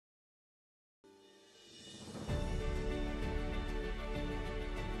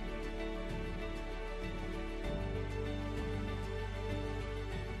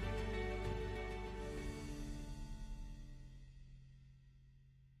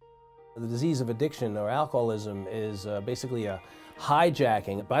The disease of addiction or alcoholism is basically a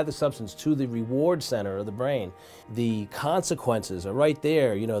hijacking by the substance to the reward center of the brain. The consequences are right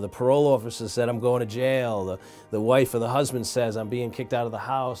there. You know, the parole officer said, I'm going to jail. The wife or the husband says, I'm being kicked out of the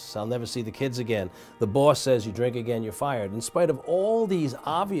house. I'll never see the kids again. The boss says, you drink again, you're fired. In spite of all these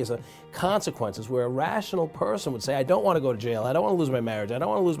obvious consequences where a rational person would say, I don't want to go to jail. I don't want to lose my marriage. I don't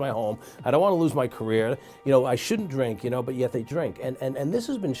want to lose my home. I don't want to lose my career. You know, I shouldn't drink, you know, but yet they drink. And this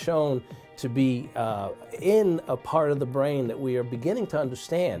has been shown to be in a part of the brain that we are beginning to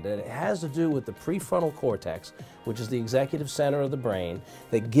understand. And it has to do with the prefrontal cortex, which is the executive center of the brain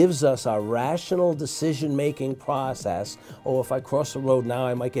that gives us our rational decision-making process. Oh, if I cross the road now,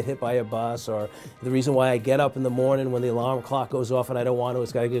 I might get hit by a bus, or the reason why I get up in the morning when the alarm clock goes off and I don't want to,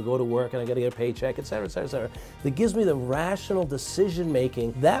 it's got to go to work and I got to get a paycheck, et cetera, et cetera, et cetera. That gives me the rational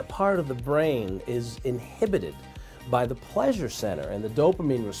decision-making. That part of the brain is inhibited by the pleasure center and the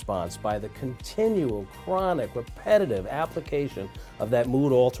dopamine response, by the continual, chronic, repetitive application of that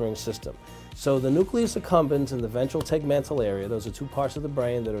mood-altering system. So the nucleus accumbens and the ventral tegmental area, those are two parts of the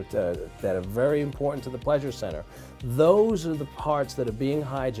brain that are very important to the pleasure center. Those are the parts that are being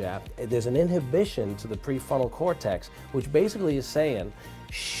hijacked. There's an inhibition to the prefrontal cortex, which basically is saying,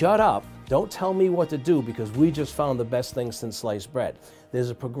 shut up, don't tell me what to do because we just found the best thing since sliced bread. There's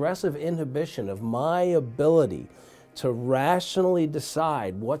a progressive inhibition of my ability to rationally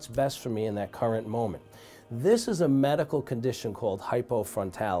decide what's best for me in that current moment. This is a medical condition called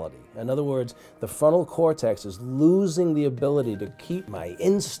hypofrontality. In other words, the frontal cortex is losing the ability to keep my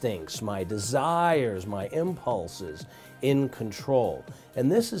instincts, my desires, my impulses in control.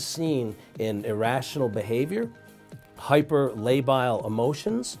 And this is seen in irrational behavior, hyperlabile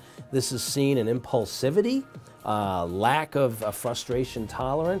emotions. This is seen in impulsivity, lack of frustration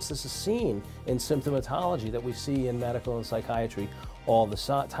tolerance. This is seen in symptomatology that we see in medical and psychiatry all the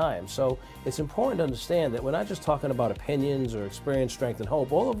time. So it's important to understand that we're not just talking about opinions or experience, strength, and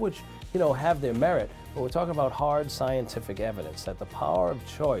hope, all of which, you know, have their merit, but we're talking about hard scientific evidence that the power of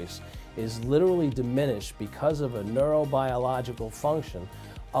choice is literally diminished because of a neurobiological function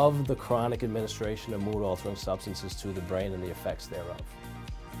of the chronic administration of mood-altering substances to the brain and the effects thereof.